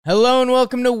Hello and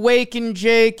welcome to Wake and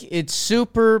Jake. It's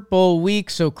Super Bowl week,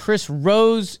 so Chris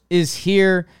Rose is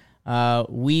here.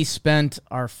 We spent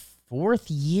our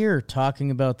fourth year talking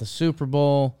about the Super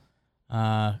Bowl.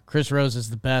 Chris Rose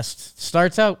is the best.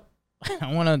 Starts out,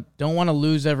 don't want to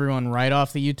lose everyone right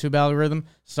off the YouTube algorithm.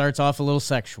 Starts off a little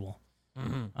sexual,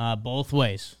 both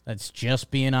ways. That's just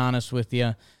being honest with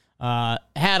you.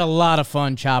 Had a lot of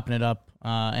fun chopping it up,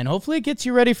 and hopefully it gets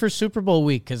you ready for Super Bowl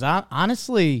week. Because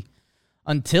honestly,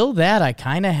 until that, I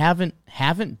kind of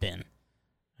haven't been.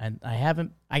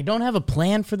 I don't have a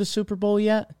plan for the Super Bowl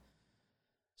yet.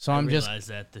 So I realized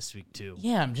that this week too.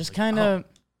 Yeah, I'm just kind of.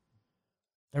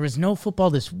 There was no football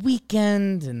this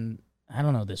weekend, and I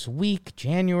don't know, this week.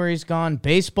 January's gone.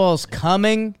 Baseball's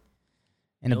coming.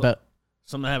 And about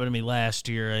something happened to me last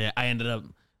year. I ended up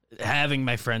having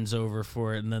my friends over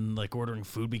for it, and then like ordering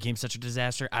food became such a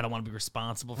disaster. I don't want to be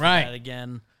responsible for that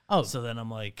again. Oh, so then I'm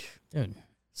like, dude.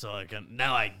 So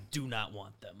now I do not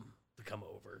want them to come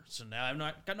over. So now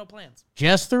I've got no plans.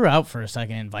 Just threw out for a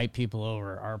second, invite people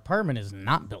over. Our apartment is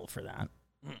not built for that.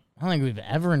 I don't think we've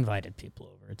ever invited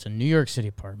people over. It's a New York City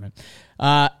apartment.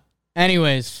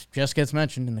 Anyways, just gets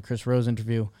mentioned in the Chris Rose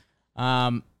interview.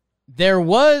 There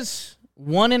was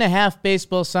 1.5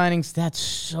 baseball signings. That's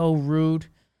so rude.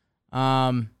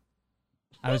 I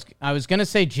was gonna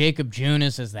say Jacob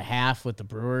Junis as the half with the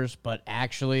Brewers, but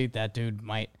actually that dude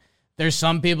might. There's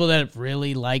some people that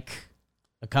really like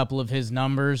a couple of his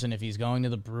numbers, and if he's going to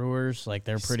the Brewers, like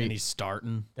they're pretty. And he's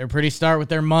starting. They're pretty start with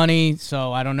their money,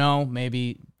 so I don't know.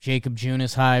 Maybe Jacob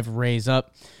Junis hive raise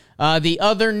up. The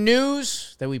other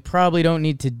news that we probably don't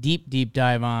need to deep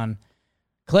dive on: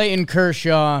 Clayton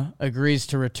Kershaw agrees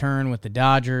to return with the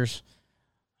Dodgers.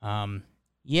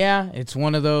 Yeah, it's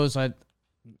one of those.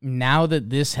 Now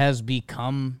that this has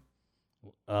become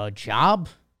a job,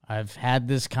 I've had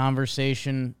this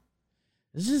conversation.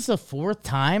 This is the fourth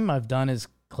time I've done is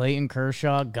Clayton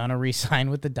Kershaw gonna re-sign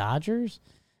with the Dodgers,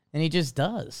 and he just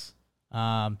does.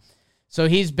 So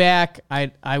he's back.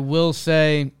 I will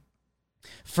say,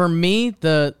 for me,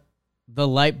 the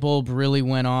light bulb really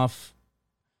went off.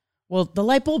 Well, the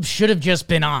light bulb should have just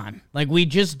been on. Like, we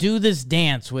just do this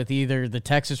dance with either the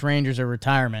Texas Rangers or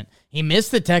retirement. He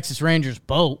missed the Texas Rangers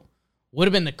boat. Would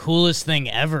have been the coolest thing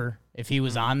ever if he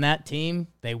was on that team.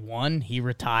 They won. He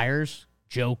retires.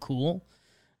 Joe Cool.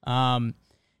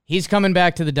 He's coming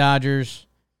back to the Dodgers.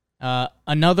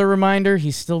 Another reminder,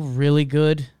 he's still really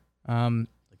good.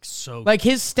 Like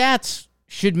his stats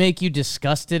should make you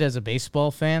disgusted as a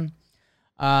baseball fan.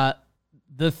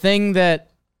 The thing that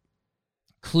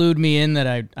clued me in that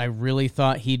I really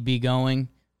thought he'd be going,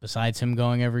 besides him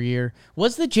going every year,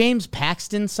 was the James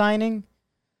Paxton signing.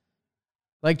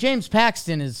 Like, James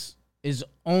Paxton is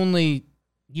only,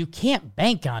 you can't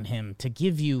bank on him to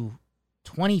give you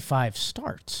 25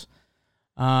 starts.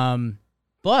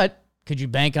 But could you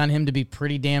bank on him to be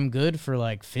pretty damn good for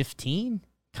like 15?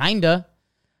 Kinda.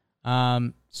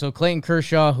 So Clayton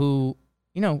Kershaw, who,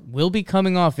 will be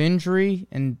coming off injury,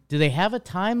 and do they have a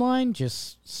timeline?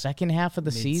 Just second half of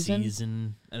the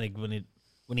season? I think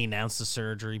when he announced the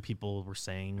surgery, people were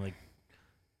saying like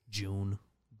June,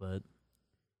 but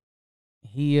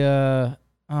he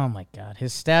oh my God,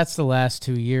 his stats the last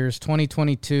 2 years: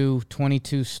 2022,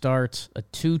 22 starts, a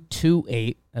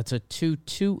 2.28. That's a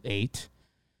 2.28.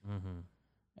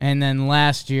 And then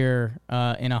last year,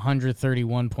 in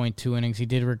 131.2 innings, he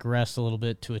did regress a little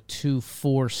bit to a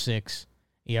 2.46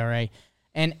 ERA.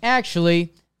 And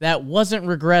actually, that wasn't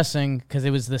regressing because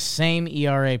it was the same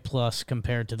ERA plus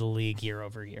compared to the league year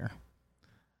over year.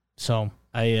 So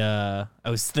I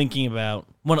was thinking about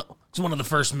one of the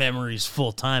first memories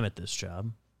full time at this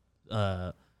job.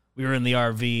 We were in the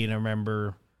RV, and I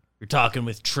remember you're talking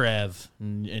with Trev,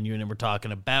 and you and him were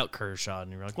talking about Kershaw,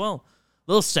 and you were like, well,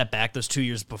 a little step back. Those 2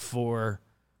 years before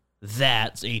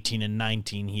that, 18 and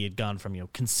 19, he had gone from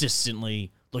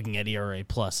consistently looking at ERA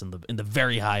plus in the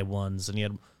very high ones, and he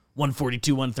had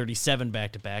 142, 137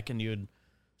 back to back, and you had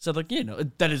said like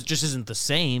that just isn't the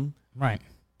same, right?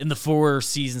 In the 4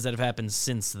 seasons that have happened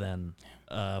since then,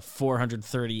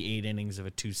 438 innings of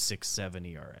a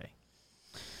 2.67 ERA.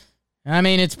 I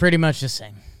mean, it's pretty much the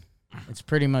same. It's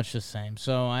pretty much the same.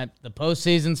 So the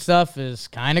postseason stuff is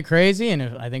kind of crazy, and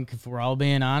I think if we're all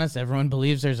being honest, everyone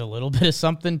believes there's a little bit of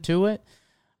something to it.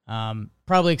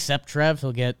 Probably except Trev.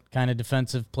 He'll get kind of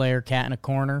defensive player cat in a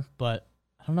corner, but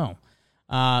I don't know.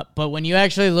 But when you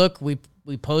actually look, we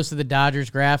posted the Dodgers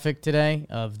graphic today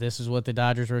of this is what the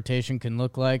Dodgers rotation can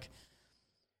look like.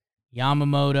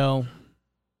 Yamamoto.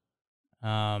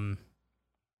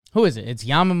 Who is it? It's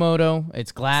Yamamoto.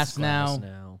 It's Glass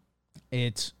now.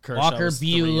 It's Kershaw Walker was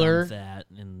 3 on Buehler. that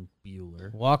and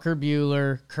Bueller. Walker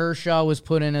Buehler. Kershaw was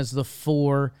put in as the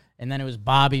 4, and then it was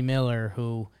Bobby Miller,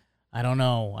 who, I don't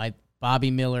know.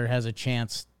 Bobby Miller has a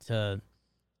chance to,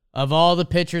 of all the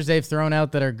pitchers they've thrown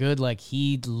out that are good, like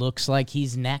he looks like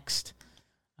he's next.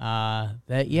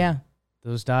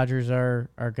 Those Dodgers are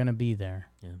going to be there.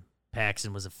 Yeah.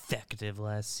 Paxton was effective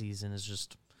last season. It's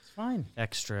just Fine.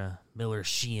 extra. Miller,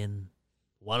 Sheehan.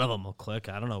 One of them will click.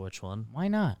 I don't know which one. Why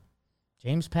not?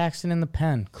 James Paxton in the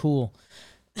pen. Cool.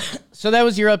 So that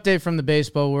was your update from the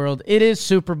baseball world. It is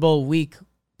Super Bowl week.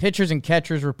 Pitchers and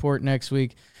catchers report next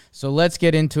week. So let's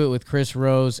get into it with Chris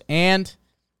Rose. And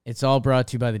it's all brought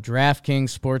to you by the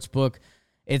DraftKings Sportsbook.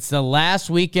 It's the last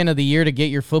weekend of the year to get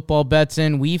your football bets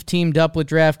in. We've teamed up with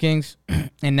DraftKings,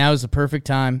 and now is the perfect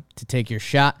time to take your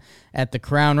shot at the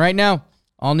crown. Right now,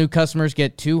 all new customers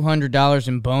get $200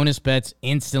 in bonus bets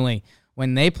instantly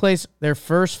when they place their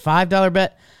first $5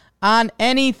 bet on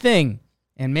anything.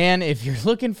 And man, if you're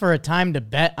looking for a time to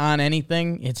bet on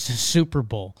anything, it's the Super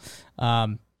Bowl.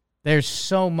 There's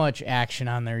so much action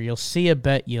on there. You'll see a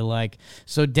bet you like.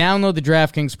 So download the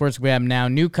DraftKings Sportsbook app now.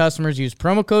 New customers use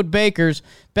promo code BAKERS.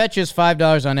 Bet just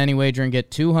 $5 on any wager and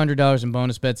get $200 in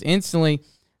bonus bets instantly.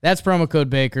 That's promo code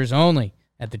BAKERS only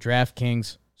at the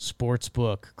DraftKings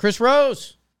Sportsbook. Chris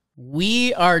Rose,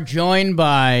 we are joined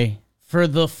by, for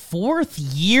the 4th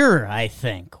year, I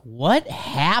think. What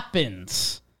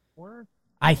happens?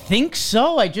 I think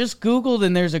so. I just Googled,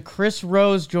 and there's a Chris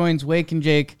Rose joins Wake and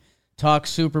Jake Talk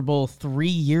Super Bowl 3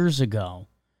 years ago.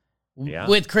 Yeah.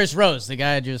 With Chris Rose, the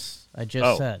guy I just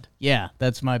said. Yeah,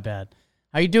 that's my bad.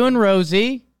 How you doing,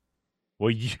 Rosie? Well,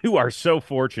 you are so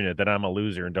fortunate that I'm a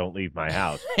loser and don't leave my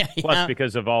house. Yeah. Plus,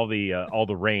 because of all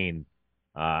the rain,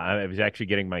 I was actually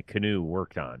getting my canoe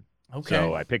worked on. Okay.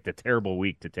 So I picked a terrible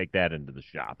week to take that into the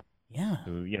shop. Yeah.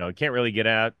 Can't really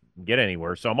get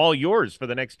anywhere. So I'm all yours for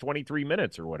the next 23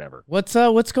 minutes or whatever.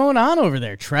 What's going on over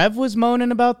there? Trev was moaning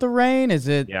about the rain. Is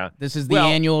it? Yeah. This is the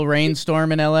annual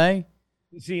rainstorm in L.A.?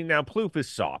 See, now Plouffe is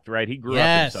soft, right? He grew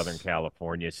up in Southern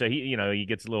California, so he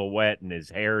gets a little wet and his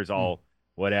hair is all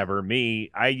whatever.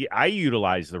 Me, I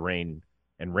utilize the rain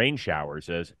and rain showers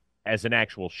as an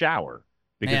actual shower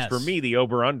because for me the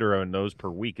over under on those per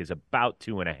week is about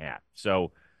 2.5.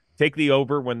 So take the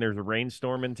over when there's a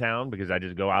rainstorm in town because I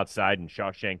just go outside and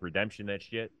Shawshank Redemption that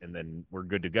shit, and then we're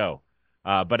good to go.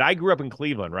 But I grew up in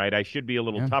Cleveland, right? I should be a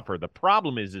little tougher. The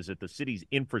problem is that the city's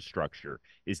infrastructure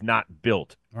is not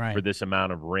built for this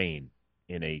amount of rain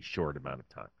in a short amount of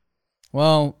time.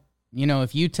 Well,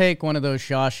 if you take one of those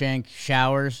Shawshank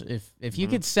showers, if you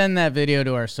could send that video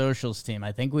to our socials team,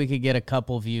 I think we could get a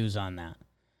couple views on that.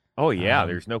 Oh, yeah,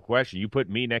 there's no question. You put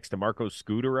me next to Marco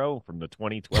Scudero from the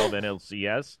 2012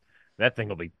 NLCS, that thing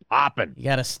will be popping. You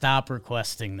got to stop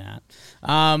requesting that.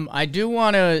 I do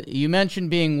want to, you mentioned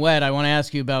being wet. I want to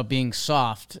ask you about being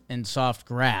soft and soft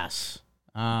grass.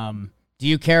 Do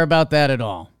you care about that at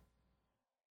all?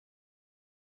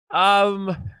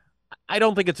 I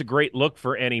don't think it's a great look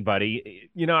for anybody.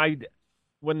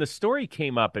 When the story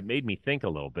came up, it made me think a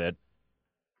little bit.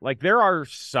 Like, there are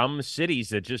some cities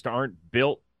that just aren't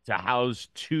built to house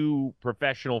 2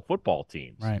 professional football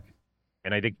teams. Right.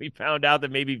 And I think we found out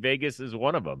that maybe Vegas is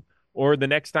one of them. Or the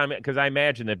next time, because I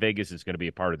imagine that Vegas is going to be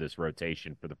a part of this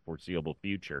rotation for the foreseeable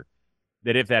future,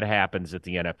 that if that happens, that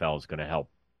the NFL is going to help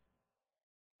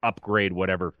upgrade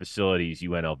whatever facilities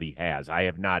UNLV has.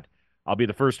 I'll be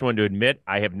the first one to admit,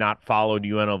 I have not followed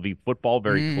UNLV football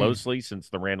very closely since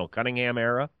the Randall Cunningham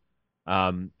era.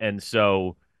 And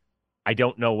so I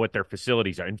don't know what their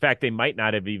facilities are. In fact, they might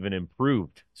not have even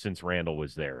improved since Randall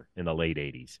was there in the late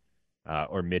 80s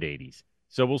or mid 80s.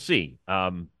 So we'll see.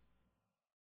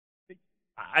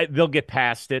 They'll get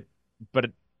past it,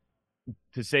 but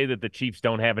to say that the Chiefs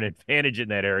don't have an advantage in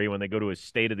that area when they go to a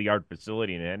state-of-the-art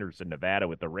facility in Henderson, Nevada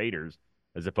with the Raiders,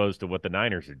 as opposed to what the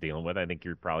Niners are dealing with, I think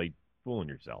you're probably fooling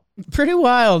yourself. Pretty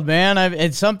wild, man.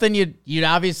 It's something you'd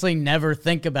obviously never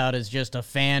think about as just a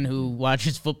fan who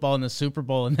watches football in the Super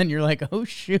Bowl, and then you're like, oh,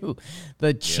 shoot,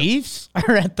 the Chiefs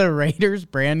are at the Raiders'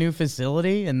 brand-new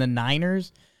facility, and the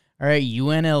Niners are at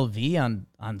UNLV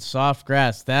on soft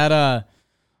grass. That,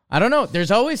 I don't know. There's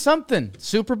always something.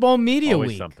 Super Bowl Media always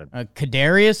Week. Something.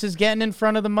 Kadarius is getting in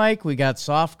front of the mic. We got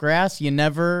soft grass. You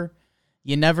never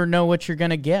know what you're going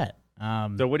to get.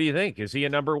 So what do you think? Is he a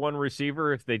number 1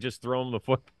 receiver if they just throw him the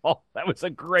football? That was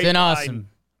a great It's an line. awesome.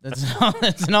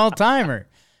 That's an all-timer.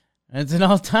 It's an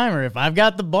all-timer. If I've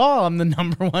got the ball, I'm the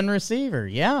number 1 receiver.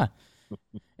 Yeah.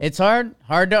 It's hard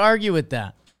to argue with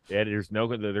that. Yeah, there's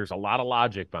a lot of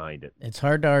logic behind it. It's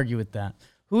hard to argue with that.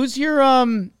 Who's your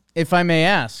if I may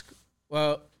ask,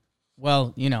 well,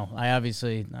 well, I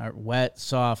obviously wet,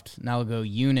 soft, now I'll go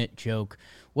unit joke.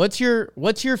 What's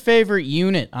your favorite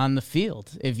unit on the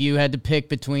field? If you had to pick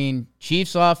between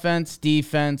Chiefs offense,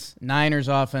 defense, Niners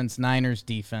offense, Niners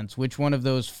defense, which one of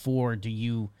those four do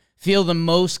you feel the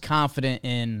most confident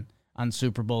in on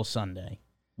Super Bowl Sunday?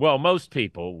 Well, most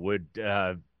people would,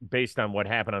 based on what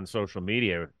happened on social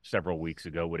media several weeks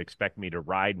ago, would expect me to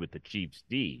ride with the Chiefs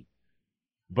D.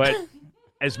 But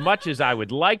as much as I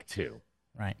would like to,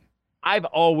 right, I've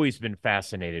always been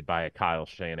fascinated by a Kyle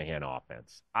Shanahan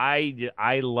offense. I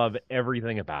love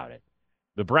everything about it.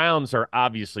 The Browns are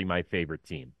obviously my favorite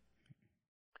team.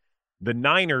 The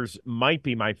Niners might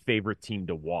be my favorite team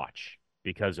to watch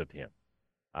because of him.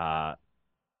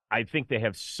 I think they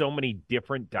have so many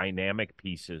different dynamic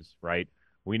pieces, right?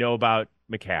 We know about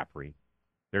McCaffrey.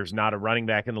 There's not a running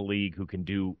back in the league who can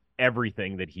do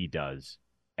everything that he does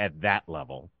at that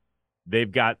level.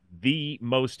 They've got the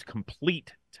most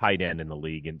complete tight end in the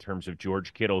league in terms of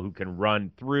George Kittle, who can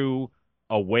run through,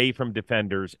 away from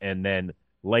defenders, and then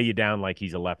lay you down like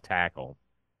he's a left tackle.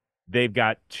 They've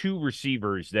got two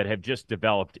receivers that have just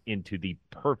developed into the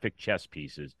perfect chess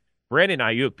pieces. Brandon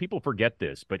Ayuk, people forget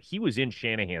this, but he was in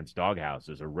Shanahan's doghouse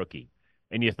as a rookie.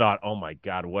 And you thought, oh, my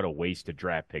God, what a wasted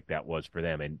draft pick that was for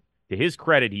them. And to his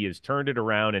credit, he has turned it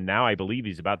around, and now I believe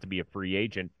he's about to be a free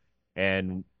agent.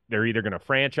 And they're either going to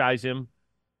franchise him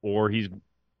or he's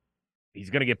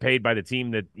going to get paid by the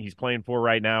team that he's playing for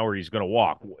right now, or he's going to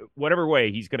walk. Whatever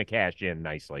way, he's going to cash in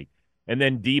nicely. And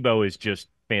then Debo is just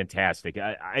fantastic.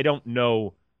 I don't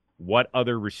know what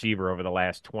other receiver over the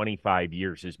last 25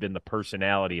 years has been the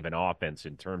personality of an offense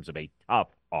in terms of a tough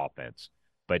offense,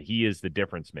 but he is the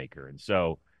difference maker.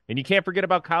 And you can't forget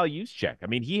about Kyle Juszczyk. I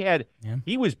mean,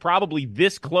 he was probably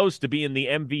this close to being the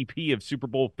MVP of Super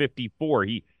Bowl 54.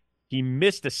 He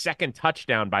missed a second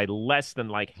touchdown by less than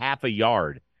like half a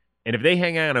yard. And if they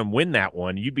hang on and win that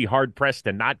one, you'd be hard-pressed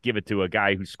to not give it to a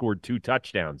guy who scored 2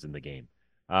 touchdowns in the game.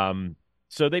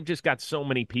 So they've just got so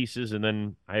many pieces, and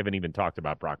then I haven't even talked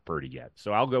about Brock Purdy yet.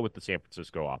 So I'll go with the San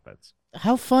Francisco offense.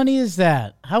 How funny is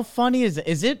that? How funny is it?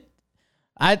 Is it?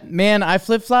 I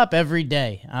flip-flop every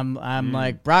day. I'm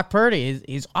like, Brock Purdy,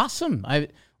 he's awesome.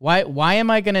 Why am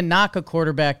I going to knock a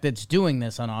quarterback that's doing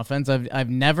this on offense? I've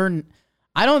never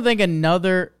 – I don't think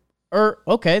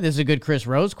okay, this is a good Chris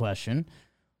Rose question.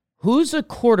 Who's a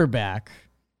quarterback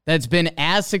that's been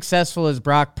as successful as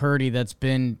Brock Purdy that's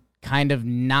been kind of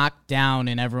knocked down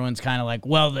and everyone's kind of like,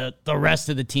 well, the rest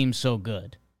of the team's so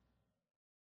good?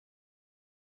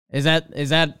 Is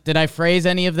that did I phrase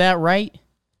any of that right?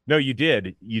 No, you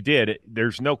did. You did.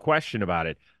 There's no question about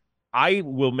it. I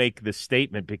will make the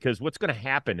statement because what's going to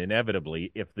happen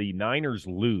inevitably if the Niners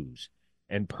lose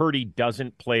and Purdy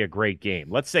doesn't play a great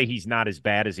game. Let's say he's not as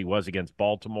bad as he was against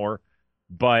Baltimore,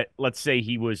 but let's say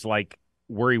he was like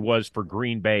where he was for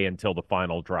Green Bay until the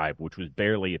final drive, which was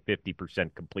barely a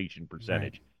 50% completion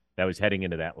percentage. Right. That was heading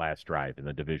into that last drive in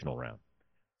the divisional round.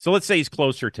 So let's say he's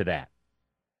closer to that.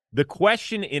 The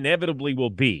question inevitably will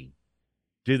be,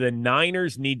 do the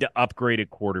Niners need to upgrade a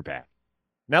quarterback?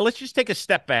 Now let's just take a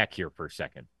step back here for a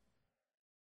second.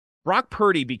 Brock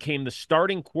Purdy became the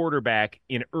starting quarterback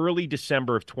in early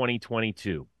December of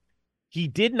 2022. He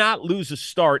did not lose a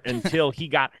start until he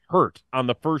got hurt on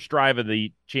the first drive of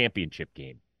the championship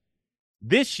game.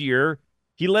 This year,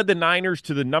 he led the Niners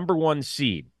to the number 1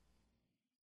 seed.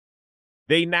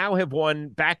 They now have won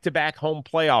back-to-back home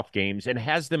playoff games and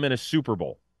has them in a Super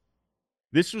Bowl.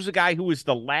 This was a guy who was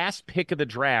the last pick of the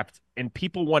draft, and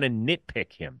people want to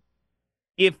nitpick him.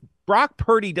 If Brock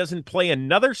Purdy doesn't play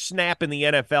another snap in the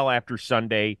NFL after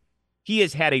Sunday, he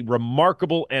has had a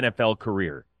remarkable NFL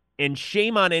career. And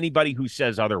shame on anybody who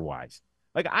says otherwise.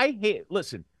 Like,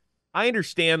 listen, I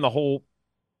understand the whole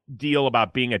deal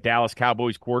about being a Dallas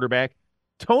Cowboys quarterback.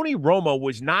 Tony Romo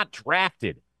was not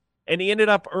drafted, and he ended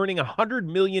up earning a $100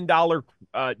 million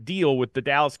deal with the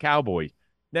Dallas Cowboys.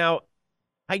 Now,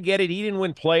 I get it. He didn't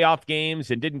win playoff games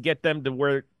and didn't get them to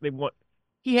where they want.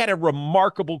 He had a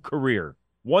remarkable career,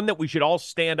 one that we should all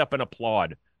stand up and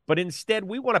applaud. But instead,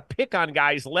 we want to pick on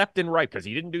guys left and right because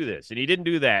he didn't do this and he didn't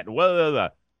do that. And blah, blah, blah.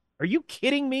 Are you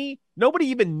kidding me? Nobody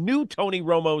even knew Tony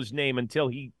Romo's name until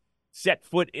he set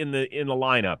foot in the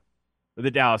lineup of the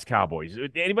Dallas Cowboys.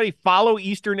 Anybody follow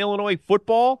Eastern Illinois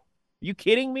football? Are you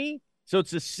kidding me? So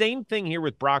it's the same thing here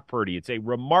with Brock Purdy. It's a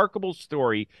remarkable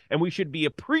story, and we should be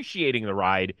appreciating the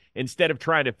ride instead of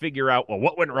trying to figure out, well,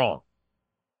 what went wrong?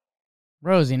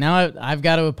 Rosie, now I've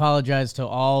got to apologize to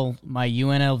all my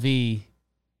UNLV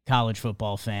college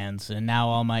football fans and now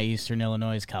all my Eastern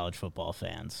Illinois college football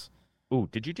fans. Ooh,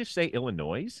 did you just say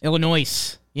Illinois?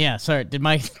 Illinois. Yeah, sorry. Did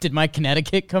my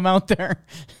Connecticut come out there?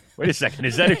 Wait a second.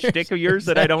 Is that a shtick of yours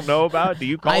that I don't know about? Do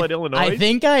you call it Illinois? I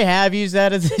think I have used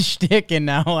that as a shtick, and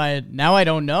now I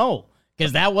don't know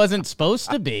because that wasn't supposed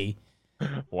to be.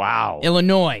 Wow.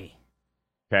 Illinois.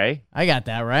 Okay. I got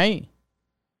that right.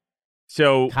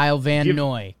 So Kyle Van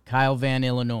Noy. Kyle Van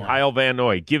Illinois. Kyle Van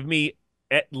Noy. Give me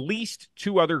at least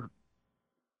 2 other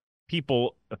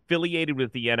people affiliated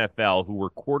with the NFL who were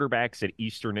quarterbacks at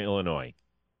Eastern Illinois.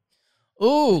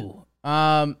 Ooh.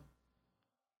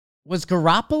 Was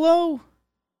Garoppolo?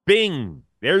 Bing.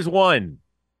 There's one.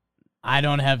 I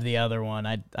don't have the other one.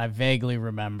 I vaguely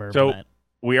remember. So but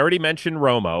we already mentioned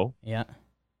Romo. yeah.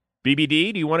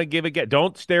 BBD, do you want to give a guess?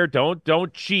 Don't stare.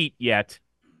 Don't cheat yet,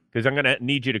 because I'm going to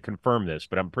need you to confirm this,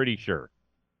 but I'm pretty sure.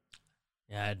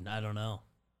 Yeah, I don't know.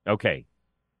 Okay.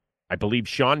 I believe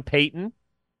Sean Payton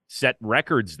set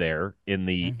records there in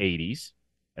the 80s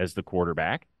as the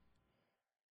quarterback.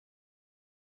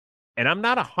 And I'm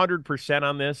not 100%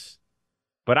 on this,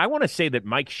 but I want to say that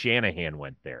Mike Shanahan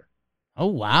went there. Oh,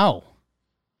 wow.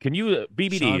 Can you,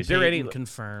 BBD, Sean is there Payton any?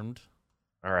 confirmed?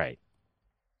 All right.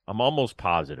 I'm almost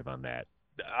positive on that.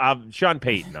 Sean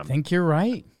Payton. I think you're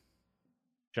right.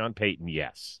 Sean Payton,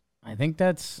 yes. I think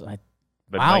that's But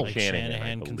wow. Mike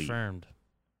Shanahan confirmed.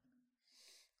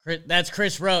 That's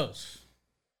Chris Rose.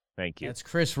 Thank you. That's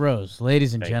Chris Rose,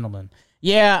 ladies and gentlemen.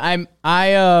 Yeah,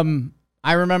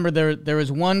 I remember there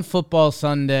was one football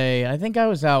Sunday. I think I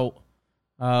was out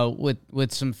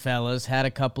with some fellas, had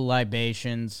a couple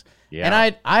libations,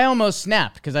 and I almost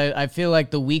snapped because I feel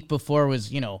like the week before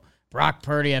was Brock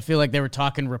Purdy. I feel like they were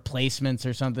talking replacements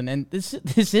or something, and this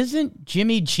isn't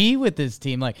Jimmy G with this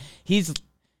team. Like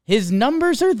his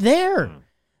numbers are there,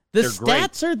 the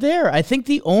stats are there. I think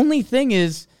the only thing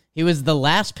is he was the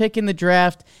last pick in the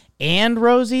draft. And,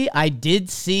 Rosie, I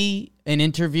did see an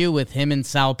interview with him and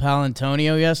Sal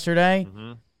Paolantonio yesterday.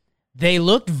 Mm-hmm. They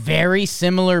looked very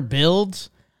similar builds.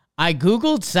 I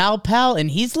Googled Sal Pal, and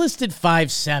he's listed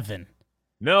 5'7".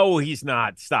 No, he's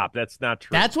not. Stop. That's not true.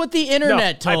 That's what the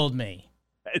internet told me.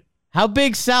 How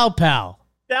big Sal Pal?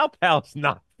 Sal Pal's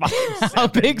not 5'7". How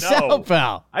big Sal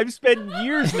Pal? I've spent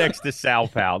years next to Sal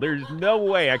Pal. There's no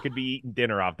way I could be eating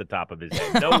dinner off the top of his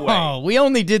head. No way. Oh, we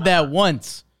only did that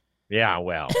once. Yeah,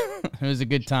 well. It was a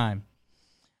good time.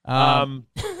 I'm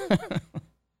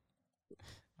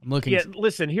looking. Yeah,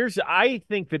 listen, I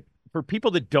think that for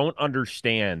people that don't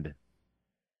understand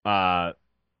what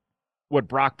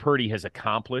Brock Purdy has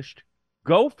accomplished,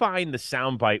 go find the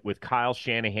soundbite with Kyle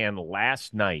Shanahan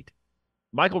last night.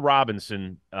 Michael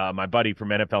Robinson, my buddy from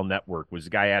NFL Network, was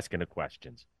the guy asking the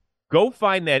questions. Go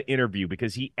find that interview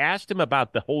because he asked him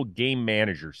about the whole game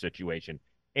manager situation.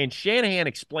 And Shanahan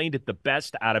explained it the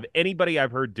best out of anybody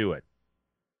I've heard do it.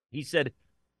 He said,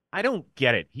 I don't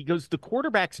get it. He goes, the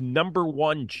quarterback's number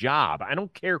one job, I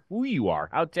don't care who you are,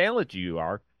 how talented you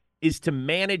are, is to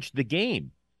manage the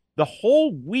game. The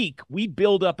whole week, we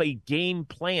build up a game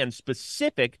plan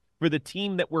specific for the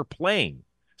team that we're playing.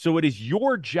 So it is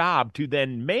your job to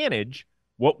then manage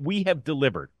what we have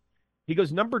delivered. He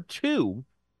goes, number two,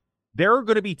 there are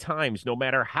going to be times, no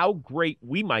matter how great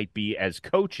we might be as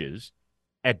coaches,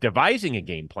 at devising a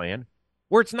game plan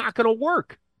where it's not going to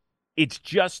work. It's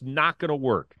just not going to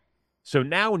work. So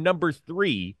now, number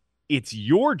three, it's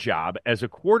your job as a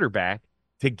quarterback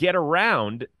to get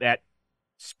around that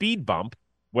speed bump,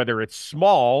 whether it's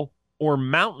small or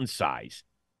mountain size.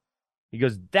 He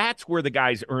goes, that's where the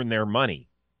guys earn their money.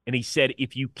 And he said,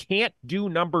 if you can't do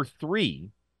number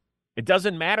three, it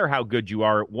doesn't matter how good you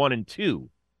are at 1 and 2,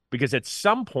 because at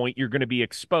some point you're going to be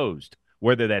exposed.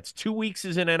 Whether that's 2 weeks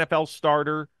as an NFL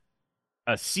starter,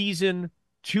 a season,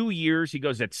 2 years, he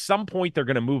goes, at some point they're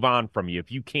going to move on from you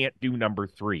if you can't do number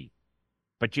three.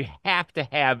 But you have to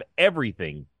have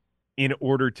everything in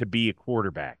order to be a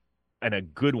quarterback and a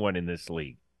good one in this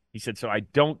league. He said, so I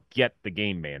don't get the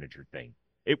game manager thing.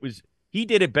 He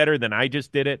did it better than I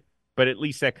just did it, but at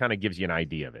least that kind of gives you an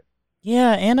idea of it.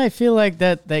 Yeah, and I feel like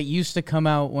that used to come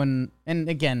out when, and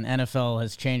again, NFL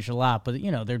has changed a lot, but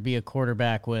there'd be a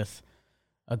quarterback with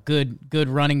a good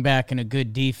running back and a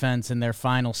good defense, and their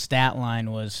final stat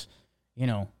line was,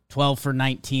 12 for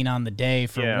 19 on the day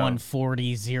for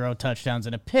 140, 0 touchdowns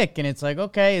and a pick. And it's like,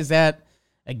 okay, is that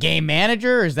a game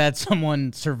manager or is that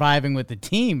someone surviving with the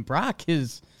team? Brock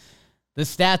the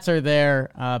stats are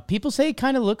there. People say he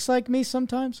kind of looks like me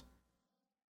sometimes.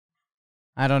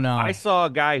 I don't know. I saw a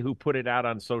guy who put it out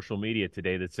on social media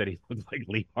today that said he looked like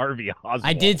Lee Harvey Oswald.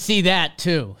 I did see that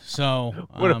too. So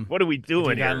what are we doing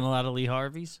have you here? gotten a lot of Lee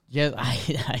Harveys? Yeah,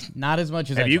 I not as much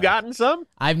as have you gotten some?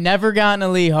 I've never gotten a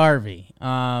Lee Harvey.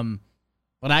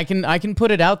 But I can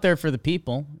put it out there for the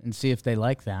people and see if they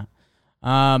like that.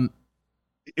 Hold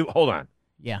on.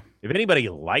 Yeah. If anybody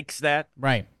likes that,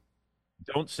 right,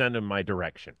 Don't send him my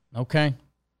direction. Okay.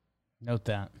 Note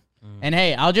that. And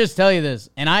hey, I'll just tell you this,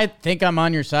 and I think I'm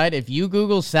on your side. If you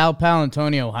Google Sal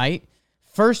Paolantonio height,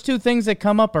 first two things that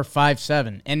come up are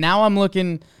 5'7". And now I'm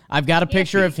looking, I've got a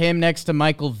picture of him next to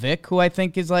Michael Vick, who I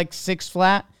think is like 6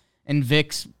 flat, and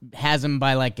Vick's has him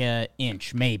by like an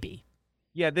inch, maybe.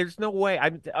 Yeah, there's no way.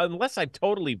 Unless I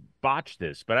totally botched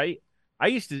this, but I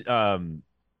used to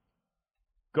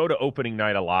go to opening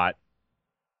night a lot.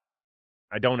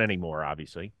 I don't anymore,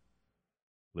 obviously.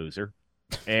 Loser.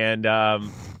 And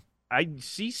I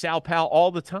see Sal Pal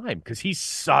all the time because he's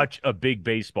such a big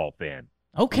baseball fan.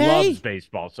 Okay. Loves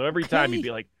baseball. So every time he'd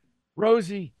be like,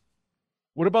 Rosie,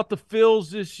 what about the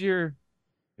Phils this year?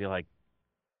 Be like,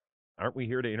 aren't we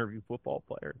here to interview football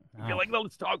players? He'd be like, no,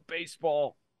 let's talk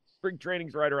baseball. Spring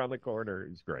training's right around the corner.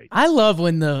 He's great. I love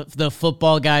when the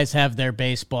football guys have their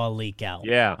baseball leak out.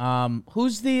 Yeah.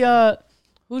 Who's the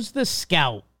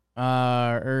scout?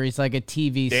 Or he's like a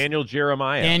TV. Daniel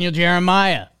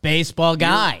Jeremiah, baseball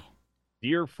guy.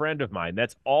 Dear friend of mine.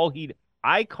 That's all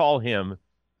I call him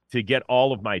to get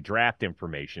all of my draft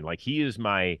information. Like, he is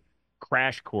my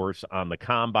crash course on the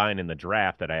combine and the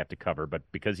draft that I have to cover. But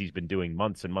because he's been doing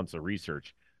months and months of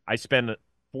research, I spend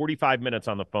 45 minutes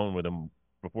on the phone with him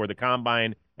before the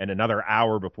combine and another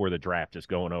hour before the draft just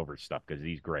going over stuff because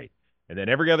he's great. And then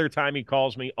every other time he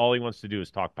calls me, all he wants to do is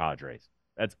talk Padres.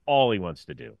 That's all he wants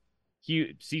to do.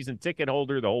 Season ticket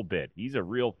holder, the whole bit. He's a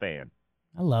real fan.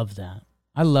 I love that.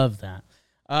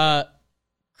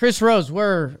 Chris Rose,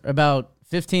 we're about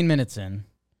 15 minutes in.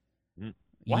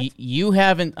 What? You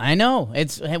haven't. I know.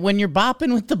 It's when you're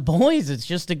bopping with the boys, it's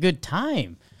just a good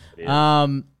time.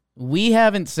 We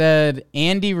haven't said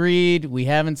Andy Reid. We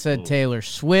haven't said Taylor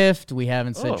Swift. We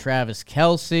haven't said Travis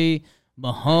Kelce,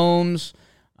 Mahomes,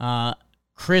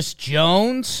 Chris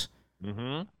Jones.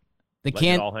 Mm-hmm. Let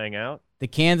it all hang out. The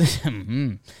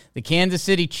Kansas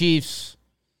City Chiefs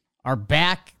are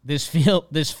back. This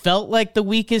felt like the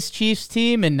weakest Chiefs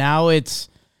team, and now it's,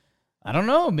 I don't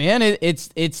know, man. It's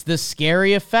the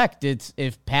scary effect. It's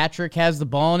if Patrick has the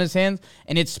ball in his hands,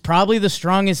 and it's probably the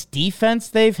strongest defense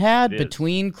they've had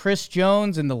between Chris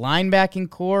Jones and the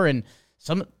linebacking core, and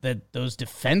those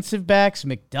defensive backs,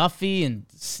 McDuffie and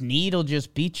Snead will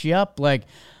just beat you up. Like,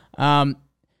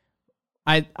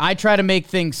 I try to make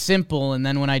things simple, and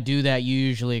then when I do that, you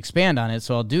usually expand on it,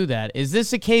 so I'll do that. Is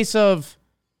this a case of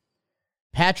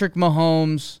Patrick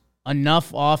Mahomes,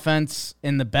 enough offense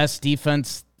and the best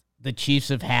defense the Chiefs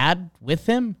have had with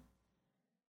him?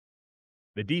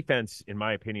 The defense, in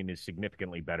my opinion, is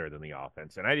significantly better than the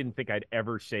offense, and I didn't think I'd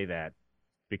ever say that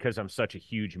because I'm such a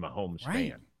huge Mahomes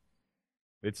fan.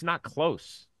 It's not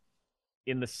close.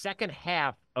 In the second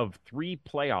half of 3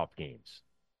 playoff games,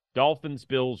 Dolphins,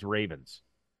 Bills, Ravens,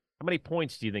 how many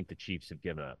points do you think the Chiefs have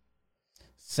given up?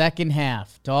 Second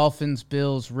half, Dolphins,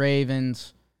 Bills,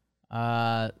 Ravens,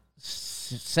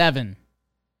 7.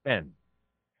 10.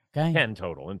 Okay. 10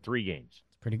 total in 3 games.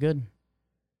 It's pretty good.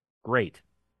 Great.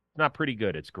 It's not pretty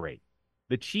good. It's great.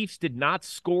 The Chiefs did not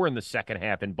score in the second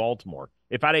half in Baltimore.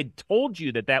 If I had told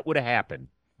you that would have happened,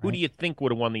 who do you think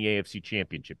would have won the AFC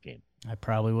Championship game? I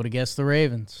probably would have guessed the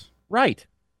Ravens. Right.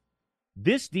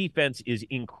 This defense is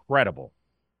incredible.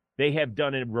 They have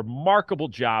done a remarkable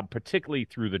job, particularly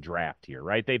through the draft here,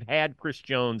 right? They've had Chris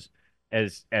Jones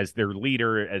as their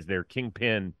leader, as their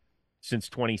kingpin since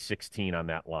 2016 on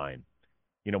that line.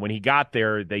 You know, when he got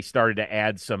there, they started to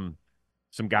add some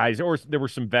guys, or there were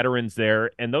some veterans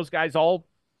there, and those guys all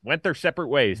went their separate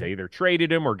ways. They either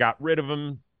traded him or got rid of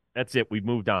him. That's it. We've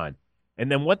moved on. And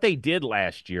then what they did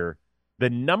last year, the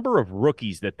number of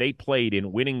rookies that they played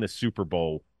in winning the Super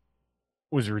Bowl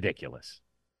was ridiculous.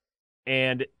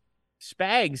 And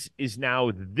Spags is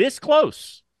now this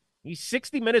close. He's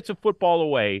 60 minutes of football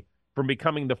away from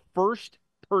becoming the first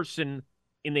person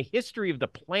in the history of the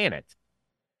planet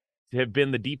to have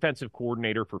been the defensive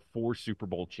coordinator for 4 Super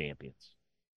Bowl champions.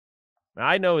 Now,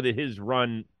 I know that his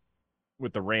run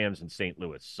with the Rams in St.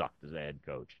 Louis sucked as a head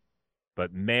coach,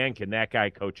 but man, can that guy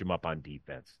coach him up on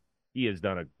defense. He has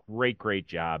done a great, great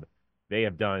job.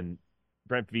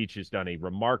 Brent Veach has done a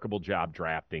remarkable job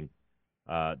drafting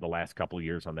the last couple of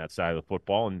years on that side of the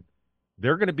football, and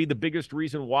they're going to be the biggest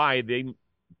reason why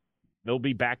they'll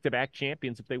be back-to-back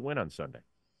champions if they win on Sunday.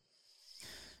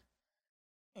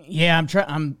 Yeah,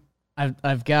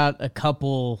 I've got a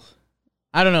couple,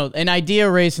 I don't know, an idea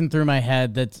racing through my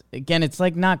head that's, again, it's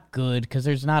like not good because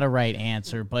there's not a right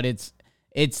answer, but it's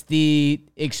the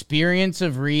experience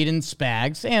of Reed and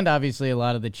Spags, and obviously a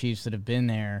lot of the Chiefs that have been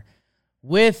there,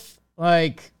 with,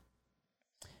 like,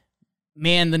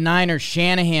 man, the Niners,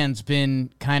 Shanahan's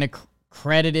been kind of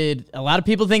credited. A lot of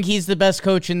people think he's the best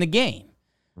coach in the game.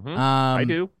 I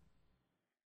do.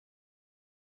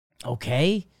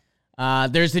 Okay.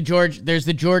 There's the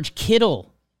George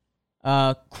Kittle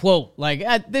quote.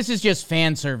 Like, this is just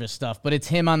fan service stuff, but it's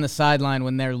him on the sideline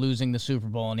when they're losing the Super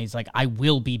Bowl, and he's like, "I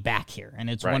will be back here," and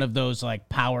it's one of those like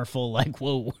powerful, like,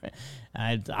 "Whoa,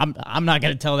 I'm not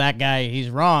gonna tell that guy he's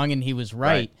wrong," and he was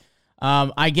right.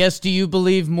 I guess, do you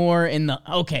believe more in the?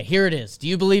 Okay, here it is. Do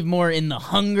you believe more in the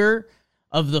hunger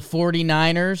of the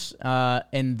 49ers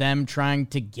and them trying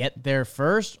to get there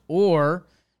first, or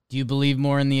do you believe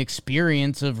more in the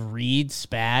experience of Reed,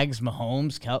 Spags,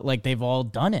 Mahomes, like they've all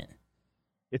done it?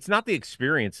 It's not the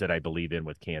experience that I believe in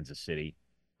with Kansas City.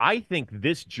 I think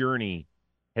this journey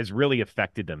has really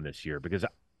affected them this year because,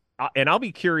 and I'll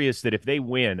be curious that if they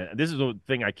win, this is a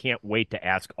thing I can't wait to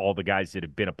ask all the guys that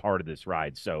have been a part of this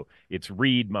ride. So it's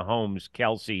Reed, Mahomes,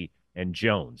 Kelsey, and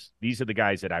Jones. These are the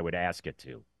guys that I would ask it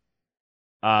to.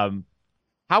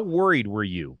 How worried were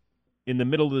you in the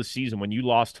middle of the season when you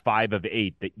lost 5 of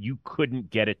 8 that you couldn't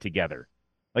get it together?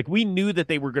 Like, we knew that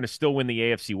they were going to still win the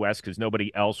AFC West because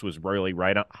nobody else was really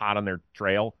hot on their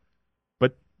trail.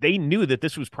 But they knew that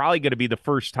this was probably going to be the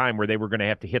first time where they were going to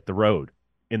have to hit the road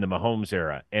in the Mahomes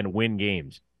era and win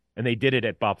games. And they did it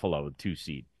at Buffalo, the 2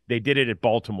 seed. They did it at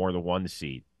Baltimore, the 1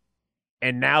 seed.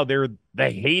 And now they're the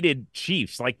hated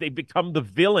Chiefs. Like, they've become the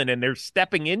villain and they're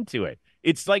stepping into it.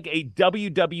 It's like a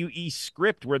WWE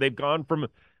script where they've gone from,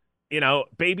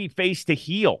 baby face to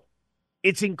heel.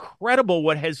 It's incredible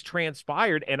what has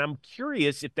transpired, and I'm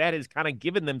curious if that has kind of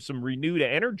given them some renewed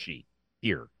energy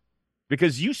here.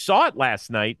 Because you saw it last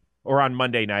night, or on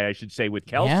Monday night, I should say, with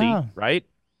Kelsey, right?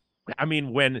 I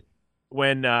mean, when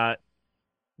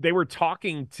they were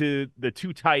talking to the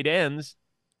 2 tight ends,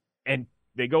 and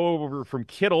they go over from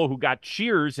Kittle, who got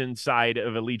cheers inside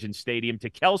of Allegiant Stadium, to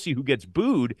Kelsey, who gets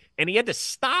booed, and he had to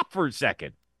stop for a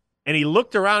second. And he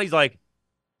looked around, he's like,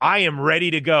 I am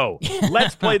ready to go.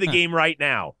 Let's play the game right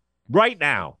now. Right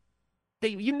now.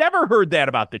 You never heard that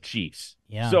about the Chiefs.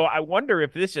 Yeah. So I wonder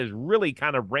if this has really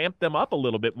kind of ramped them up a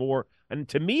little bit more. And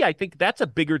to me, I think that's a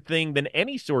bigger thing than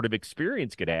any sort of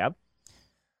experience could have.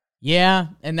 Yeah,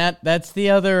 and that's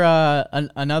the other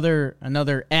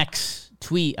another X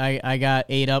tweet I got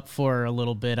ate up for a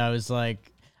little bit. I was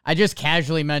like, I just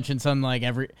casually mentioned something like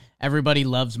everybody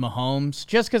loves Mahomes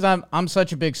just because I'm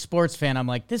such a big sports fan. I'm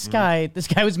like, this guy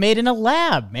was made in a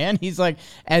lab, man. He's like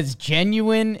as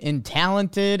genuine and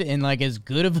talented and like as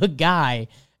good of a guy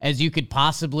as you could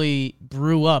possibly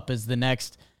brew up as the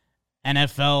next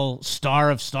NFL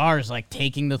star of stars, like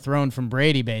taking the throne from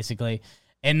Brady, basically.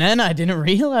 And then I didn't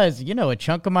realize, a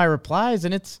chunk of my replies,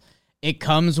 and it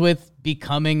comes with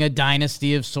becoming a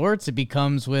dynasty of sorts. It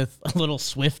becomes with a little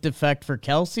Swift effect for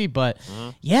Kelsey. But,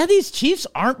 yeah, these Chiefs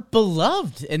aren't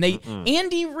beloved. And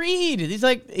Andy Reid, he's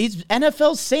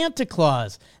NFL Santa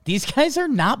Claus. These guys are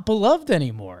not beloved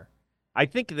anymore. I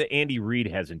think that Andy Reid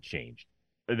hasn't changed.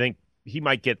 I think he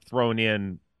might get thrown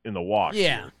in the wash.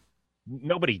 Yeah.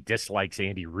 Nobody dislikes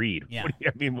Andy Reid. Yeah.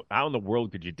 I mean, how in the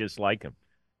world could you dislike him?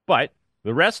 But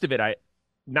the rest of it,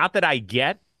 not that I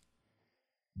get,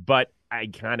 but I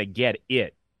kind of get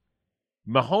it.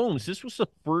 Mahomes, this was the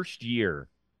first year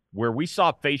where we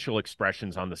saw facial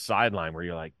expressions on the sideline where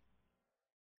you're like,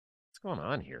 what's going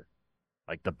on here?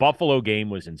 Like, the Buffalo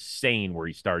game was insane where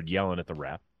he started yelling at the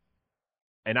ref.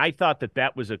 And I thought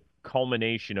that was a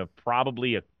culmination of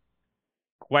probably a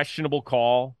questionable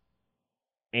call.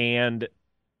 And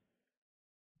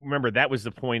remember, that was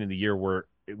the point in the year where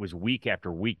it was week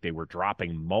after week they were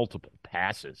dropping multiple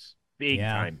passes,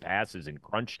 big-time passes in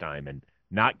crunch time and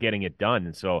not getting it done.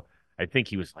 And so I think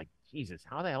he was like, Jesus,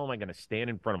 how the hell am I going to stand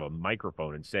in front of a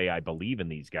microphone and say I believe in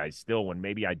these guys still when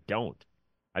maybe I don't?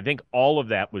 I think all of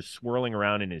that was swirling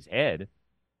around in his head.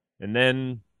 And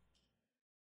then,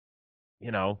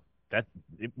 that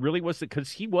it really was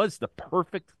because he was the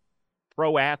perfect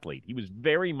pro athlete. He was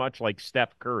very much like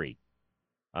Steph Curry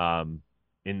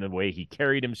in the way he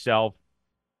carried himself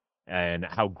and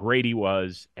how great he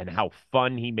was and how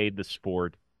fun he made the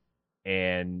sport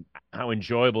and how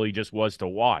enjoyable he just was to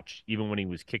watch, even when he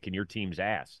was kicking your team's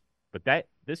ass. But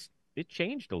it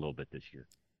changed a little bit this year.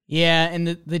 Yeah, and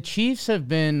the Chiefs have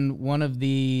been one of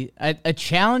a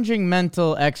challenging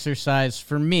mental exercise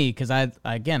for me because I'm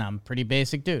a pretty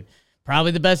basic dude.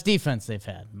 Probably the best defense they've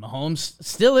had. Mahomes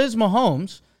still is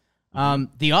Mahomes.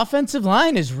 The offensive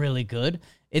line is really good.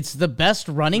 It's the best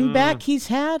running back he's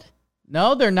had.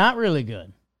 No, they're not really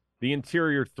good. The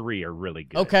interior 3 are really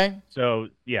good. Okay. So,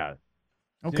 yeah.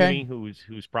 Okay. Zuni,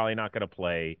 who's probably not going to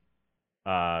play.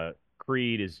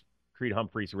 Creed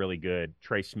Humphrey's really good.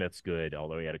 Trey Smith's good,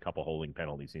 although he had a couple holding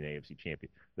penalties in the AFC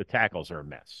Champion. The tackles are a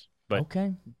mess. But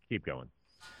keep going.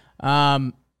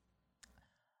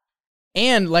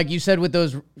 And like you said, with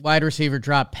those wide receiver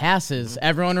drop passes,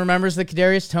 everyone remembers the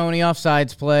Kadarius Toney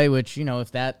offsides play, which,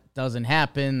 if that doesn't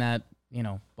happen, that,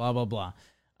 blah, blah, blah.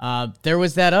 There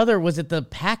was that was it the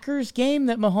Packers game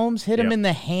that Mahomes hit him in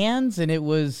the hands? And it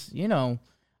was,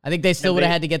 I think they still would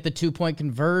have had to get the 2-point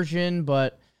conversion,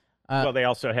 but. Well, they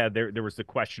also had, there was the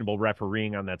questionable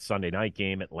refereeing on that Sunday night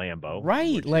game at Lambeau.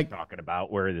 Right. Like talking about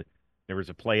where there was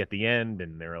a play at the end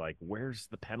and they were like, where's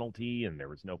the penalty? And there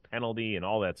was no penalty and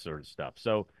all that sort of stuff.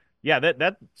 So, yeah,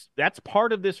 that's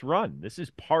part of this run. This is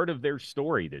part of their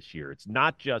story this year. It's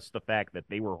not just the fact that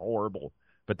they were horrible,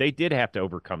 but they did have to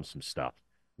overcome some stuff,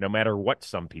 no matter what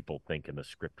some people think in the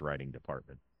script writing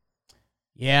department.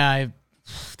 Yeah,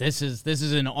 this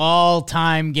is an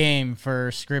all-time game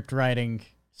for script writing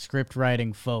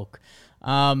folk.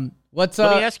 Let me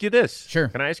ask you this. Sure.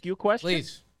 Can I ask you a question?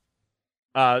 Please.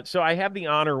 So I have the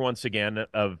honor once again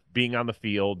of being on the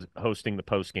field hosting the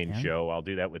postgame show. I'll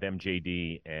do that with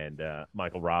MJD and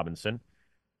Michael Robinson.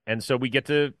 And so we get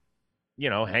to,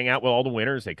 hang out with all the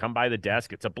winners. They come by the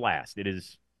desk. It's a blast. It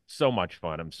is so much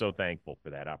fun. I'm so thankful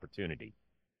for that opportunity.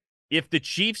 If the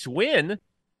Chiefs win,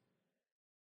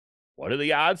 what are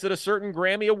the odds that a certain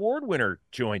Grammy Award winner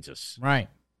joins us? Right.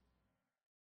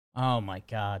 Oh, my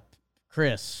God.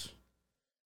 Chris.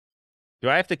 Do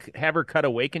I have to have her cut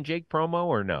a Wake and Jake promo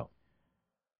or no?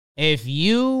 If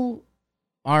you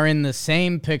are in the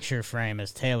same picture frame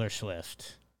as Taylor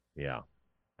Swift. Yeah.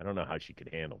 I don't know how she could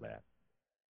handle that.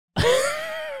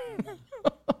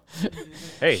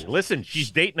 Hey, listen,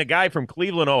 she's dating a guy from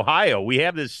Cleveland, Ohio. We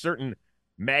have this certain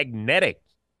magnetic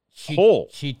pull.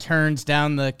 She turns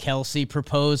down the Kelsey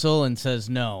proposal and says,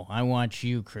 no, I want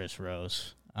you, Chris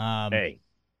Rose. Hey,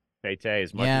 Tay,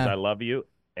 as much as I love you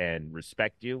and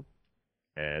respect you,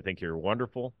 and I think you're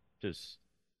wonderful, this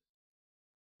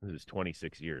is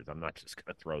 26 years. I'm not just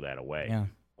going to throw that away. Yeah.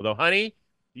 Although, honey,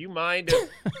 do you mind if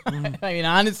I mean,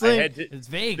 honestly, it's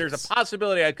Vegas. There's a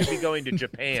possibility I could be going to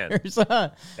Japan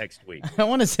next week. I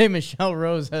want to say Michelle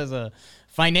Rose has a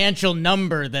financial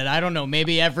number that, I don't know,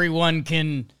 maybe everyone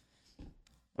can.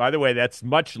 By the way, that's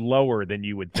much lower than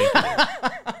you would think.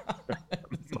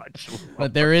 Much lower.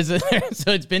 But there is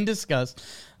so it's been discussed.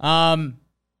 Wow.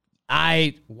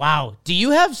 Do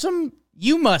you have some?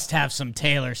 You must have some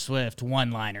Taylor Swift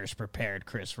one-liners prepared,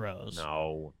 Chris Rose.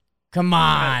 No. Come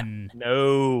on.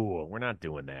 No, we're not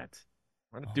doing that.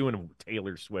 We're not doing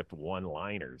Taylor Swift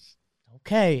one-liners.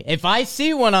 Okay. If I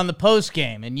see one on the post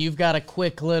game and you've got a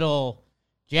quick little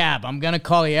jab, I'm going to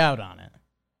call you out on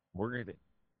it.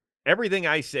 Everything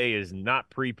I say is not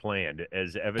pre-planned,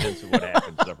 as evidence of what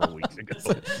happened several weeks ago.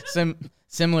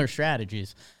 Similar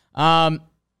strategies.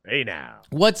 Hey now.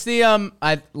 What's the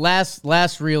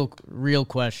last real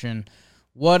question?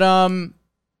 What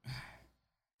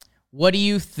do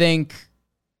you think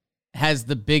has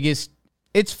the biggest?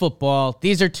 It's football.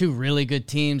 These are two really good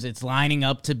teams. It's lining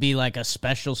up to be like a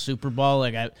special Super Bowl.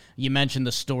 Like you mentioned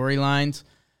the storylines.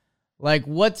 Like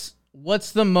what's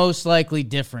the most likely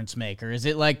difference maker? Is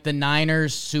it like the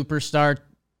Niners superstar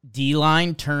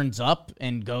D-line turns up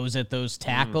and goes at those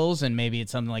tackles and maybe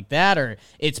it's something like that? Or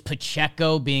it's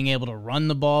Pacheco being able to run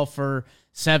the ball for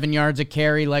 7 yards a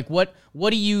carry? Like what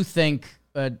do you think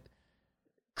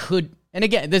could? And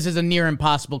again, this is a near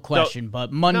impossible question,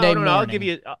 but Monday morning.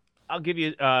 I'll give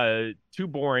you two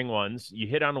boring ones. You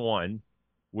hit on one,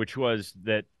 which was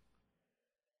that.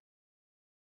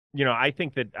 I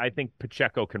think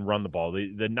Pacheco can run the ball.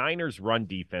 The Niners' run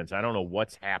defense, I don't know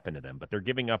what's happened to them, but they're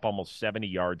giving up almost 70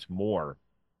 yards more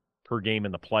per game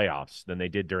in the playoffs than they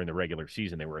did during the regular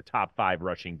season. They were a top 5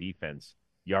 rushing defense,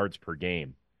 yards per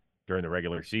game during the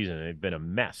regular season, and they've been a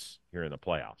mess here in the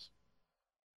playoffs.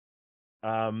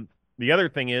 The other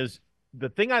thing is, the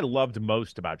thing I loved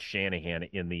most about Shanahan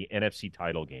in the NFC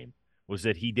title game was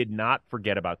that he did not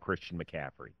forget about Christian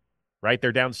McCaffrey, right?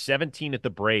 They're down 17 at the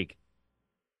break.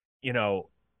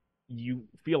 You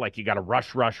feel like you got to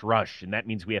rush, and that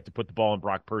means we have to put the ball in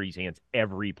Brock Purdy's hands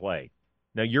every play.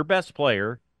 Now, your best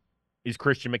player is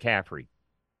Christian McCaffrey.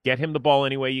 Get him the ball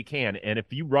any way you can, and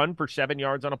if you run for 7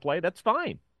 yards on a play, that's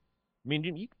fine. I mean,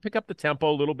 you can pick up the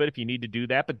tempo a little bit if you need to do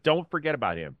that, but don't forget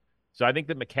about him. So I think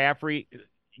that McCaffrey,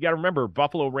 you got to remember,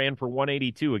 Buffalo ran for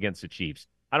 182 against the Chiefs.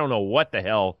 I don't know what the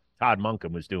hell Todd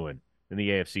Monken was doing in the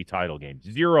AFC title game.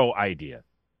 Zero idea.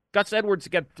 Gus Edwards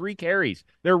got 3 carries.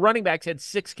 Their running backs had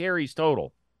 6 carries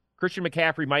total. Christian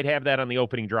McCaffrey might have that on the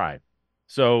opening drive.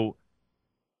 So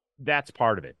that's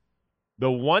part of it.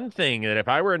 The one thing that if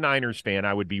I were a Niners fan,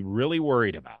 I would be really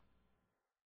worried about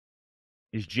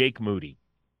is Jake Moody.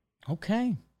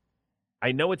 Okay.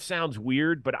 I know it sounds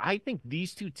weird, but I think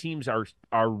these two teams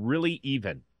are really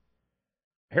even.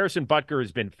 Harrison Butker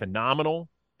has been phenomenal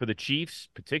for the Chiefs,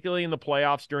 particularly in the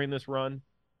playoffs during this run.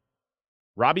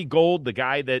 Robbie Gould, the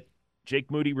guy that Jake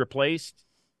Moody replaced,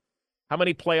 how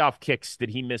many playoff kicks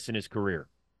did he miss in his career?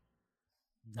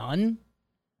 None?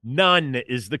 None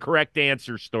is the correct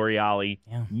answer, Storiali.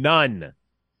 Yeah. None.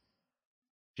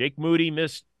 Jake Moody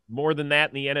missed more than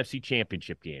that in the NFC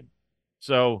Championship game.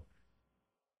 So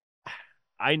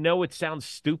I know it sounds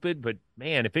stupid, but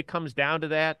man, if it comes down to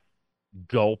that,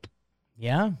 gulp.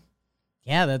 Yeah.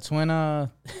 Yeah, that's when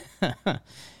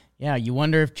yeah, you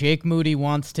wonder if Jake Moody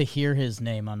wants to hear his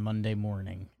name on Monday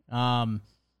morning.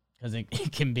 Because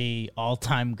it can be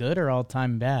all-time good or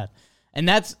all-time bad. And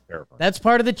that's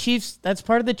part of the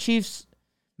Chiefs'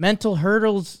 mental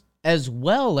hurdles as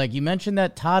well. Like you mentioned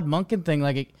that Todd Monken thing,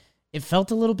 like it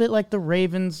felt a little bit like the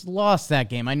Ravens lost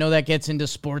that game. I know that gets into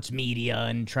sports media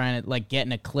and trying to like get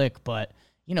in a click, but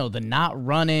you know, the not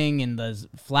running and the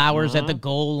flowers at the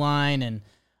goal line and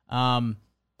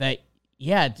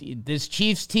this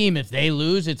Chiefs team, if they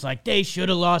lose, it's like they should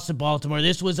have lost to Baltimore.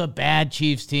 This was a bad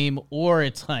Chiefs team, or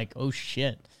it's like, oh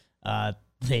shit,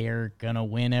 they're gonna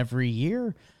win every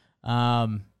year.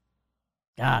 God,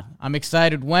 I'm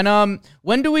excited. When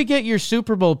do we get your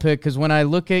Super Bowl pick? Because when I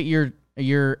look at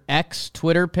your X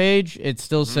Twitter page, it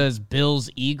still says Bills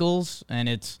Eagles, and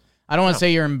it's I don't want to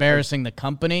say you're embarrassing the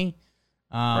company,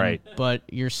 right?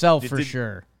 But yourself for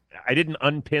sure. I didn't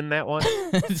unpin that one.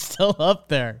 It's still up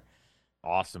there.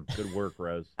 Awesome. Good work,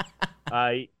 Rose.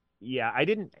 I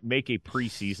didn't make a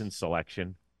preseason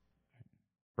selection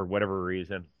for whatever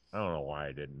reason. I don't know why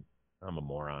I didn't. I'm a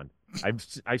moron.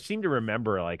 I seem to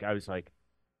remember, like, I was like,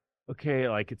 okay,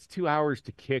 like, it's 2 hours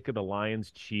to kick of the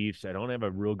Lions-Chiefs. I don't have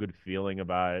a real good feeling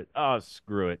about it. Oh,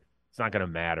 screw it. It's not going to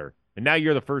matter. And now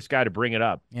you're the first guy to bring it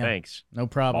up. Yeah, thanks. No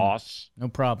problem. Boss. No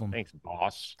problem. Thanks,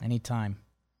 boss. Anytime.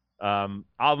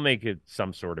 I'll make it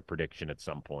some sort of prediction at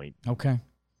some point. Okay.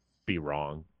 Be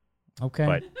wrong. Okay.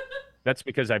 But that's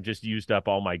because I've just used up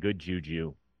all my good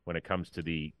juju when it comes to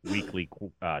the weekly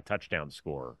touchdown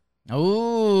scorer.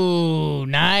 Oh,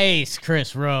 nice,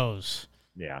 Chris Rose.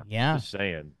 Yeah. Yeah. Just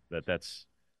saying that's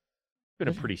been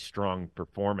a pretty strong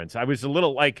performance. I was a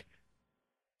little like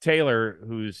Taylor,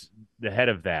 who's the head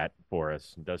of that for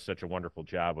us and does such a wonderful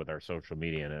job with our social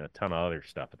media and a ton of other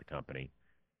stuff at the company.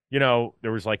 You know,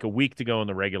 there was like a week to go in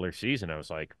the regular season. I was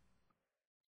like,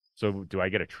 so do I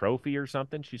get a trophy or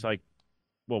something? She's like,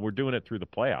 well, we're doing it through the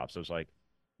playoffs. I was like,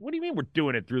 what do you mean we're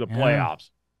doing it through the playoffs?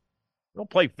 We don't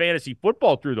play fantasy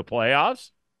football through the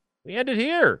playoffs. We ended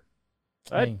here.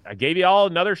 Hey. I gave you all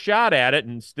another shot at it,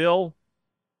 and still,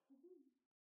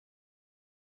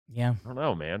 yeah, I don't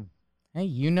know, man. Hey,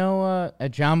 you know,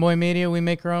 at John Boy Media, we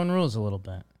make our own rules a little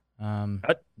bit.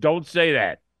 Don't say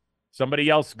that. Somebody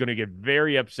else is going to get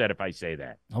very upset if I say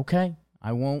that. Okay,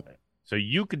 I won't. So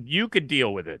you could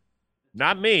deal with it,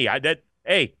 not me.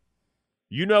 Hey,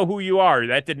 you know who you are.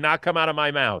 That did not come out of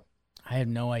my mouth. I have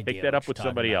no idea. Pick that up with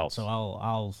somebody else.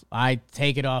 So I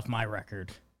take it off my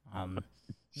record.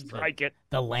 Strike it.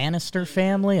 The Lannister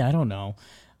family. I don't know.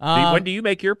 When do you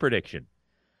make your prediction?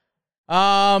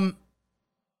 I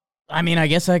mean, I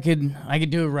guess I could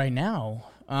do it right now.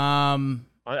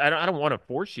 I don't want to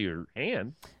force your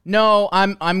hand. No,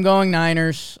 I'm going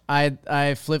Niners.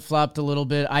 I flip-flopped a little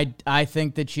bit. I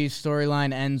think the Chiefs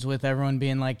storyline ends with everyone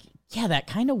being like, yeah, that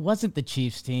kind of wasn't the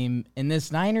Chiefs team, and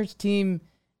this Niners team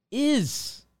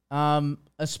is.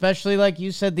 Especially like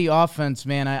you said, the offense,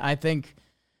 man. I think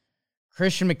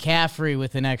Christian McCaffrey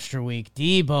with an extra week,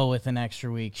 Debo with an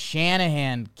extra week,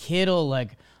 Shanahan, Kittle,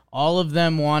 like all of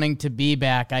them wanting to be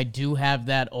back. I do have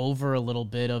that over a little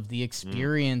bit of the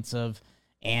experience of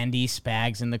Andy,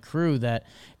 Spags, and the crew. That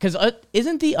because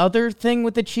isn't the other thing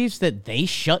with the Chiefs that they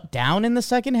shut down in the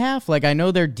second half? Like I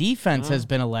know their defense has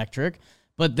been electric,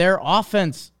 but their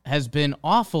offense has been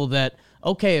awful. That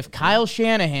okay, if Kyle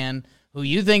Shanahan, who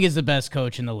you think is the best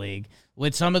coach in the league,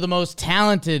 with some of the most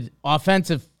talented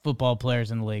offensive football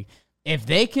players in the league, if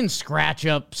they can scratch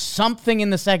up something in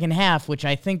the second half, which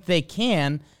I think they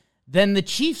can, then the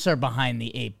Chiefs are behind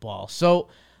the 8 ball. So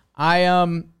I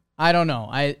don't know.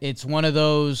 It's one of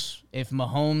those, if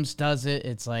Mahomes does it,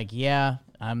 it's like, yeah,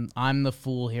 I'm the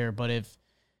fool here, but if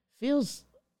feels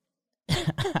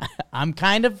I'm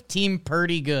kind of team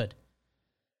Purdy good.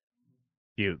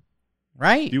 You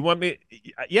right? Do you want me?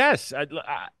 Yes,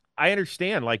 I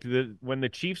understand. Like when the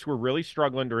Chiefs were really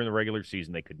struggling during the regular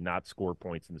season, they could not score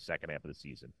points in the second half of the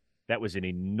season. That was an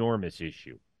enormous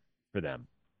issue for them.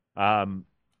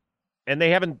 And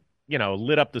they haven't,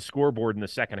 lit up the scoreboard in the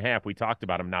second half. We talked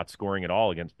about them not scoring at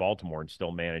all against Baltimore and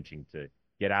still managing to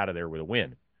get out of there with a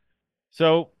win.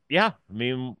 So, yeah, I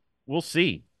mean, we'll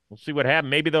see. We'll see what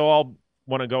happens. Maybe they'll all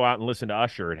want to go out and listen to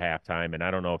Usher at halftime, and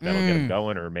I don't know if that'll get him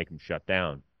going or make him shut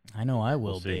down. I know I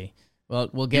will We'll see. be. Well,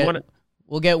 we'll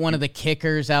get one of the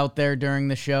kickers out there during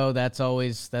the show. That's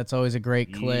always a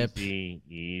great clip. Easy,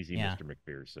 Yeah. Mr.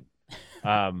 McPherson.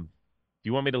 Do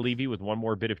you want me to leave you with one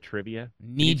more bit of trivia? Can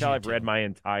you Need tell you I've to. read my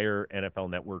entire NFL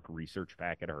Network research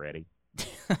packet already?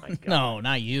 My God. No,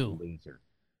 not you. Loser.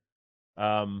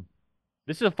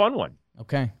 This is a fun one.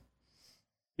 Okay.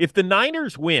 If the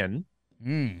Niners win,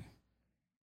 Mm.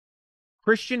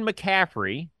 Christian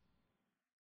McCaffrey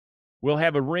will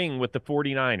have a ring with the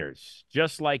 49ers,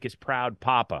 just like his proud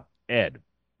papa, Ed,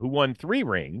 who won 3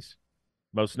 rings,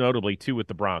 most notably 2 with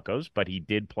the Broncos, but he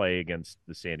did play against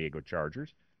the San Diego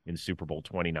Chargers in Super Bowl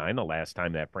 29, the last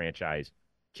time that franchise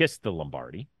kissed the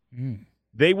Lombardi. Mm.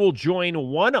 They will join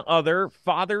one other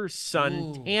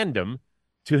father-son tandem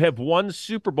to have won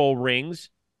Super Bowl rings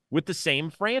with the same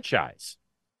franchise.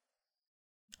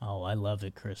 Oh, I love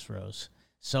it, Chris Rose.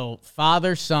 So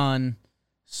father, son,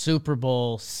 Super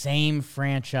Bowl, same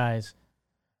franchise.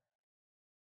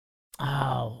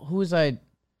 Oh, who was I?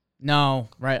 No,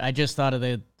 right. I just thought of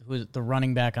the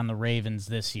running back on the Ravens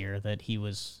this year that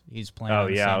he's playing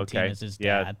on the same team as his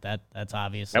dad. That's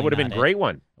obviously that would have been a great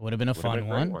one. It would have been a fun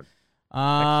one. Excellent.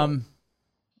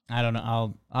 I don't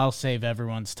know. I'll save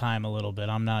everyone's time a little bit.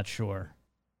 I'm not sure.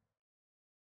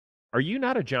 Are you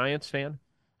not a Giants fan?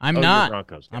 I'm You're a not.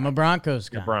 Broncos guy. I'm a Broncos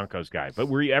guy. You're a Broncos guy. But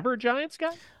were you ever a Giants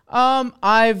guy?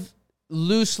 I've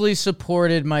loosely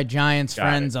supported my Giants Got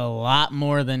friends a lot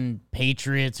more than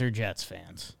Patriots or Jets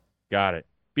fans. Got it.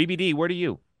 BBD, where do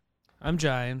you? I'm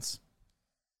Giants.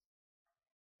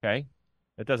 Okay.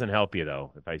 That doesn't help you,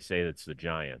 though, if I say it's the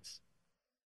Giants.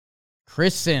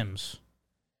 Chris Sims.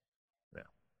 No.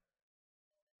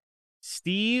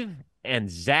 Steve and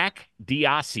Zach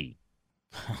Diassi.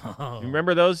 You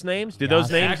remember those names? Do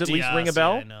those names Zach at least ring a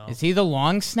bell? Is he the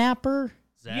long snapper?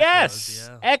 Zach Yes. was,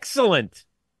 yeah. Excellent.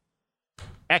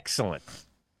 Excellent.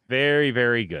 Very,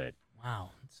 very good.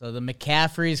 Wow. So the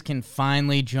McCaffreys can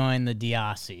finally join the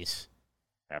Diassis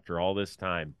After all this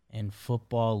time. in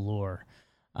football lore.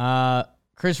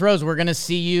 Chris Rose, we're going to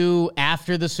see you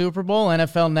after the Super Bowl,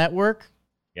 NFL Network.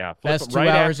 Yeah. Best 2 right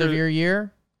hours after, of your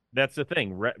year. That's the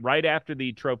thing. Right after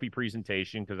the trophy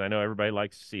presentation, because I know everybody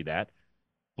likes to see that.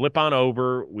 Flip on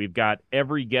over. We've got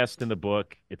every guest in the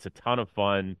book. It's a ton of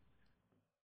fun.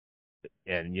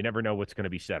 And you never know what's going to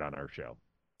be said on our show.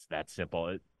 It's that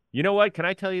simple. You know what? Can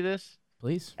I tell you this?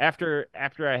 Please. After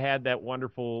I had that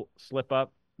wonderful slip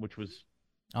up, which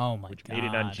made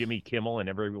it on Jimmy Kimmel and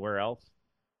everywhere else,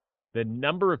 the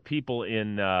number of people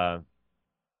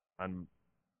on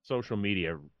social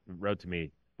media wrote to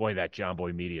me, "Boy, that John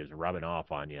Boy Media is rubbing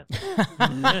off on you."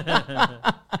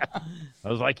 I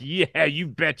was like, "Yeah, you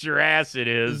bet your ass it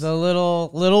is." It's a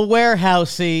little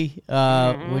warehousey,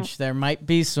 which there might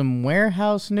be some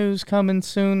warehouse news coming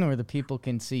soon, where the people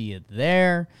can see you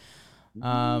there.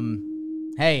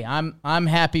 Hey, I'm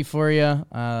happy for you.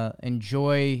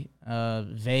 Enjoy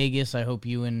Vegas. I hope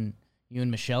you and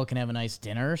Michelle can have a nice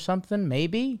dinner or something.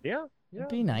 Maybe. Yeah. It'd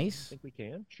be nice. I think we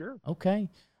can. Sure. Okay.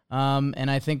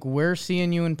 And I think we're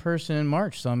seeing you in person in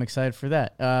March, so I'm excited for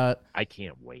that. I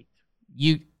can't wait.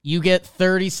 You get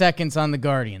 30 seconds on the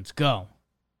Guardians. Go.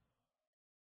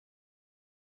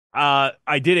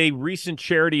 I did a recent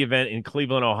charity event in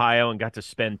Cleveland, Ohio, and got to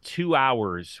spend 2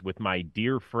 hours with my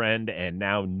dear friend and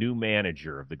now new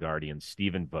manager of the Guardians,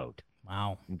 Stephen Vogt.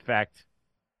 Wow. In fact,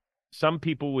 some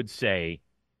people would say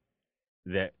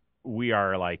that we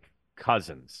are like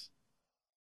cousins.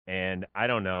 And I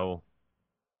don't know.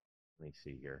 Let me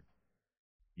see here.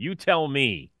 You tell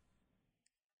me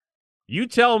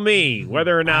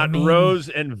whether or not Rose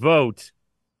and Vogt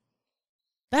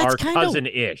are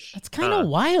cousin-ish. That's kind of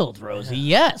wild, Rosie.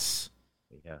 Yes.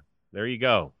 Yeah. There you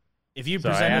go. If you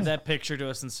presented that picture to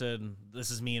us and said, "This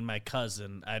is me and my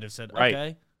cousin," I'd have said, Right.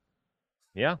 "Okay."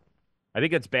 Yeah. I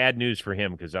think it's bad news for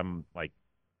him because I'm like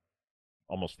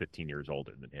almost 15 years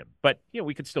older than him. But,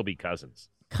 we could still be cousins.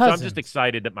 So I'm just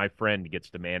excited that my friend gets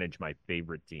to manage my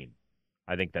favorite team.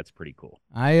 I think that's pretty cool.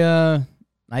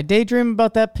 I daydream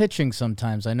about that pitching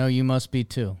sometimes. I know you must be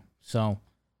too. So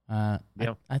I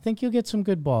think you'll get some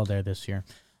good ball there this year.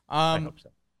 I hope so.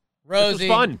 Rosie, this was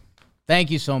fun.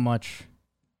 Thank you so much.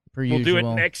 We'll do it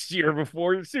next year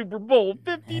before the Super Bowl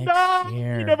 59.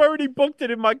 I've already booked it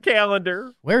in my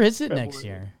calendar. Where is it next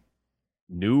year?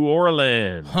 New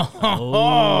Orleans.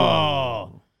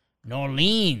 Oh, New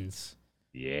Orleans.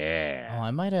 Yeah. Oh,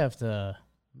 I might have to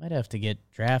get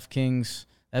DraftKings.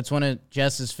 That's one of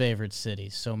Jess's favorite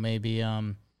cities. So maybe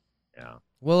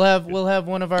we'll have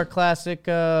one of our classic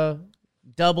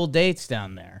double dates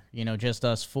down there. Just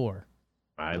us 4.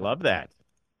 I love that.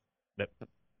 that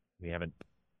we haven't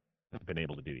been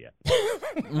able to do yet.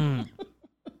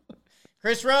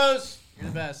 Chris Rose, you're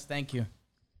the best. Thank you.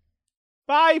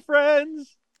 Bye,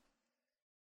 friends.